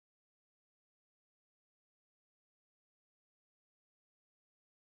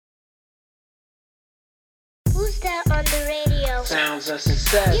Sister on the radio. Sounds of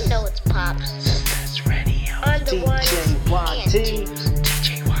success. You know it's Pops. Success Radio. On the ones and DJ twos.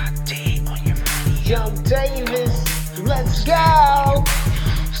 DJ YT on your radio. Young Davis, let's go.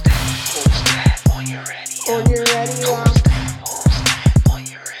 Step on your radio. On your radio. On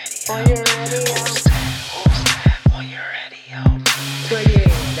your radio. On your radio. Step on your radio. Bringing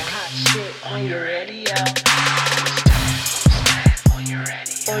the hot shit on your radio. Step on your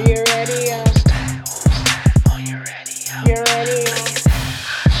radio. On your radio. Step on your radio. Your radio.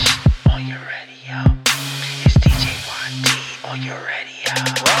 On your radio. It's DJ YT on your radio.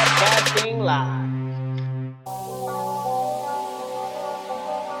 Broadcasting live.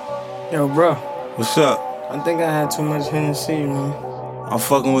 Yo, bro, What's up? I think I had too much Hennessy, man. I'm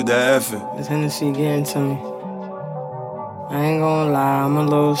fucking with that effort. This Hennessy getting to me. I ain't gonna lie, I'm a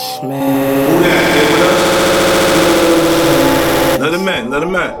little smashed. Who that? They with us? Let him in.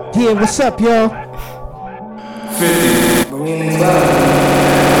 Yeah, what's up, yo? 50. But we in the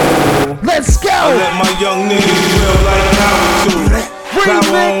club. Let's I go! let my young niggas drill like power tools. Power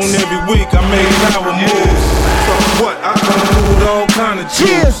on every week, I make power moves. So what? I come through with all kind of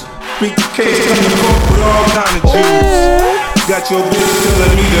juice. Beat the case, come to court with all kind of juice. Got your bitch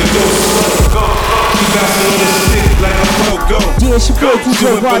telling me to go slow. She got some on the stick like a pogo. Yeah, it's your boy Do DJ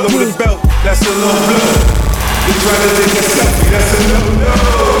it below the YT. belt, that's a little blood. You try to take a selfie, that's a no-no.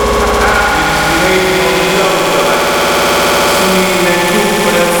 You ain't no no. See me in that group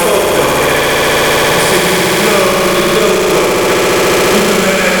for that photo. You say you love the dodo. You can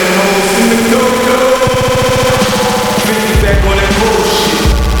let that hoes in the go-go. 50 back on that bullshit.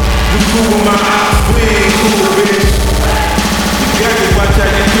 You cool with my eyes, we ain't cool, bitch. You got to watch how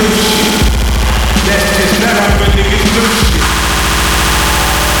you do shit. That's just not how my niggas do shit.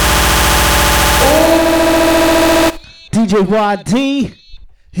 DJ YD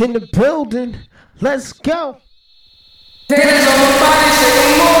in the building. Let's go. Hands on my body, shake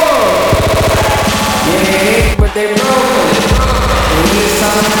 'em more. Yeah, they hate, but they roll. And when it's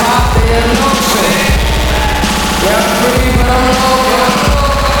time to pop, they have no shame. Yeah, I'm pretty, but I'm low.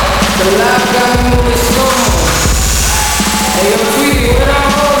 The life got me moving slow. Hey, yo, Tweety, where the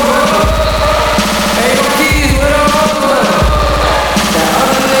hoes, bro? Hey, yo, Keys, where the hoes, bro? That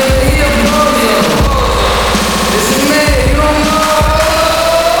other nigga, he a yo. This is me, you don't know.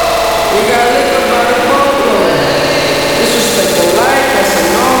 We got liquor by the boatload. Disrespectful life, that's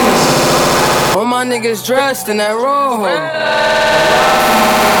enormous. All my niggas dressed in that rojo.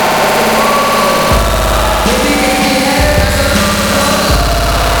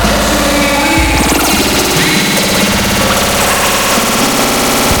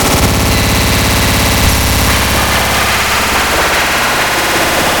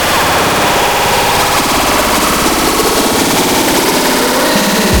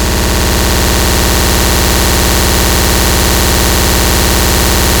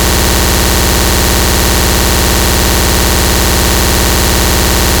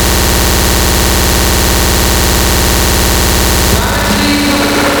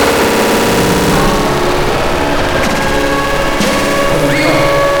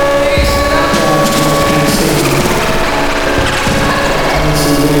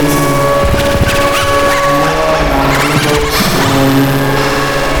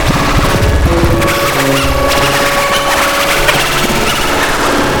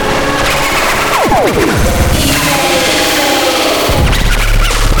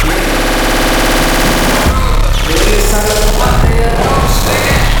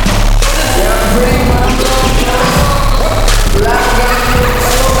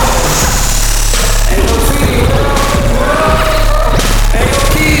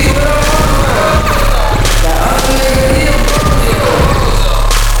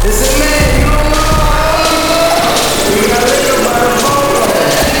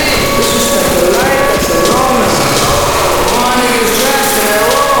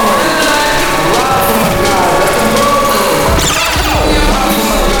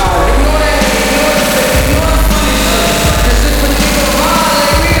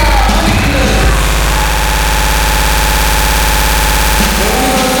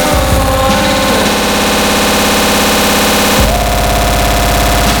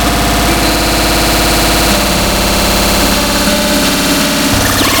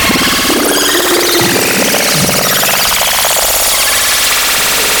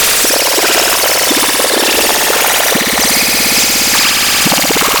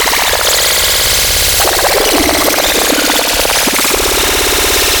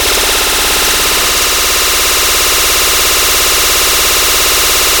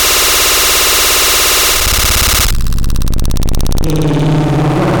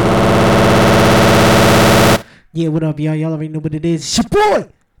 Yeah, what up, y'all? Y'all already know what it is. It's your boy,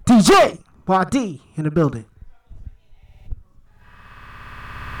 DJ YD, in the building.